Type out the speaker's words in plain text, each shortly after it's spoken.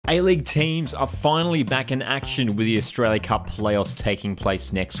A-League teams are finally back in action with the Australia Cup playoffs taking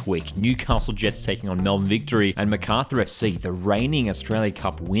place next week. Newcastle Jets taking on Melbourne Victory and Macarthur FC, the reigning Australia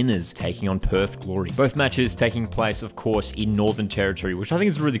Cup winners, taking on Perth Glory. Both matches taking place, of course, in Northern Territory, which I think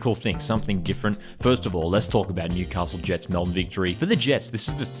is a really cool thing, something different. First of all, let's talk about Newcastle Jets, Melbourne Victory. For the Jets, this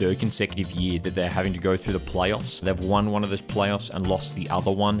is the third consecutive year that they're having to go through the playoffs. They've won one of those playoffs and lost the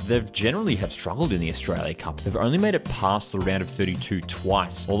other one. They generally have struggled in the Australia Cup. They've only made it past the round of 32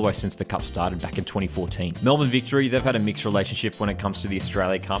 twice, all the way since the Cup started back in 2014. Melbourne Victory, they've had a mixed relationship when it comes to the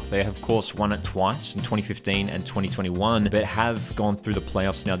Australia Cup. They have, of course, won it twice in 2015 and 2021, but have gone through the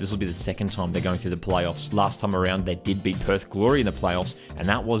playoffs now. This will be the second time they're going through the playoffs. Last time around, they did beat Perth Glory in the playoffs, and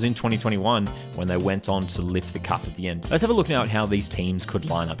that was in 2021 when they went on to lift the cup at the end. Let's have a look now at how these teams could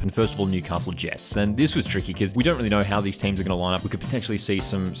line up. And first of all, Newcastle Jets. And this was tricky because we don't really know how these teams are going to line up. We could potentially see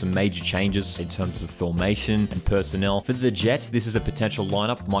some major changes in terms of formation and personnel. For the Jets, this is a potential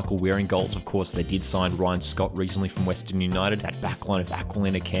lineup. Michael Wearing goals, of course. They did sign Ryan Scott recently from Western United. That backline of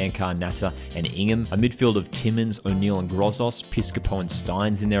Aquilina, Kankar, Natta, and Ingham. A midfield of Timmins, O'Neill, and Grozos. Piscopo and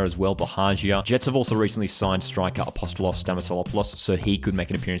Steins in there as well. Bahagia. Jets have also recently signed striker Apostolos Stamasolopoulos, so he could make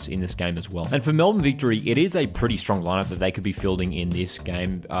an appearance in this game as well. And for Melbourne Victory, it is a pretty strong lineup that they could be fielding in this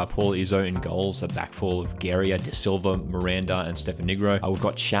game. Paul Izzo in goals, a backfull of Guerrier, De Silva, Miranda, and Stefan Negro. We've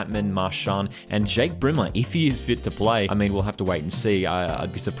got Chapman, Marchand, and Jake Brimmer, if he is fit to play. I mean, we'll have to wait and see.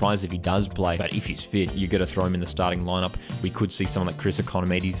 I'd be surprised if he does play, but if he's fit, you got to throw him in the starting lineup. We could see someone like Chris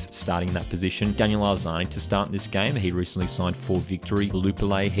Economides starting in that position. Daniel Arzani to start in this game. He recently signed for Victory.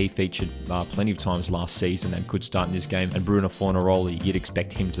 Lupile, he featured plenty of times last season and could start in this game. And Bruno Fornaroli, you'd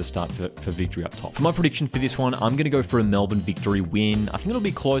expect him to start for Victory up top. For my prediction for this one, I'm going to go for a Melbourne Victory win. I think it'll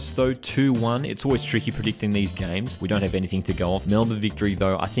be close though, 2-1. It's always tricky predicting these games. We don't have anything to go off. Melbourne Victory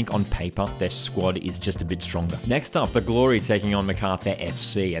though, I think on paper, their squad is just a bit stronger. Next up, the Glory taking on Macarthur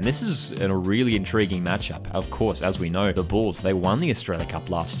FC. And this is a really intriguing matchup. Of course, as we know, the Bulls, they won the Australia Cup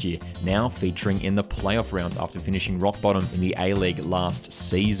last year, now featuring in the playoff rounds after finishing rock bottom in the A-League last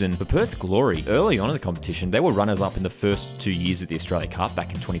season. The Perth Glory, early on in the competition, they were runners-up in the first 2 years of the Australia Cup back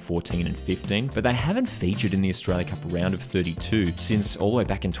in 2014 and 15, but they haven't featured in the Australia Cup round of 32 since all the way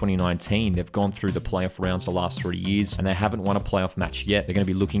back in 2019. They've gone through the playoff rounds the last 3 years, and they haven't won a playoff match yet. They're going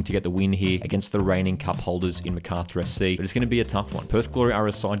to be looking to get the win here against the reigning cup holders in Macarthur FC, but it's going to be a tough one. Perth Glory are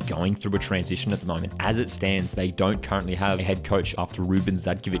a side going through a transition at the moment. As it stands, they don't currently have a head coach after Ruben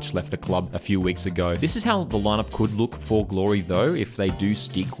Zadkovic left the club a few weeks ago. This is how the lineup could look for Glory though, if they do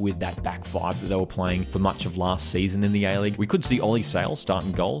stick with that back five that they were playing for much of last season in the A-League. We could see Ollie Sale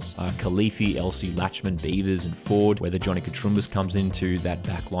starting goals, Khalifi, Elsie, Latchman, Beavers, and Ford, whether Johnny Katrumbas comes into that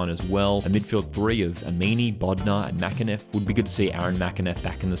back line as well. A midfield three of Amini, Bodnar, and Macarthur. Would be good to see Aaron Macarthur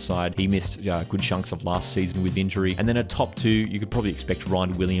back in the side. He missed good chunks of last season with injury. And then a top two, you could probably expect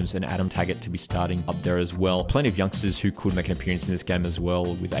Ryan Williams and Adam Taggart to be starting up there as well. Plenty of youngsters who could make an appearance in this game as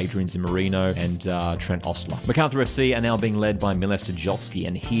well, with Adrian Zimmerino and Trent Ostler. Macarthur FC are now being led by Miles Tajolski,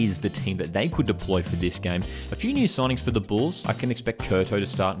 and here's the team that they could deploy for this game. A few new signings for the Bulls. I can expect Kurto to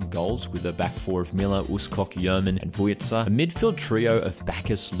start in goals with a back four of Miller, Uskok, Yerman, and Vujitsa. A midfield trio of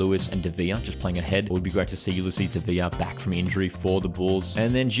Bacchus, Lewis, and Devia just playing ahead. It would be great to see Ulysses Devia back from injury for the Bulls.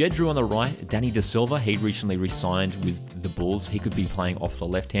 And then Jedru on the right, Danny De Silva. He recently re-signed with the Bulls. He could be playing off the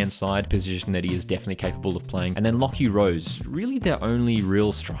left-hand side, position that he is definitely capable of playing. And then Lockie Rose, really their only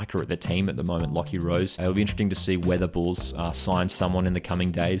real striker at the team at the moment, Lockie Rose. It'll be interesting to see whether Bulls sign someone in the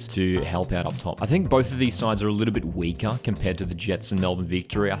coming days to help out up top. I think both of these sides are a little bit weaker compared to the Jets and Melbourne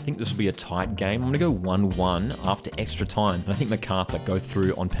Victory. I think this will be a tight game. I'm going to go 1-1 after extra time, and I think Macarthur go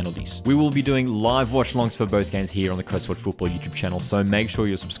through on penalties. We will be doing live watch-alongs for both games here on the Coast Watch Football YouTube channel, so make sure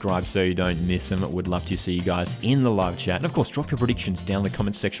you're subscribed so you don't miss them. Would love to see you guys in the live chat. And of course, drop your predictions down in the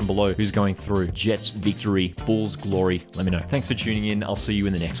comments section below. Who's going through? Jets, Victory, Bulls, Glory? Let me know. Thanks for tuning in. I'll see you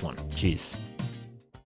in the next one. Cheers.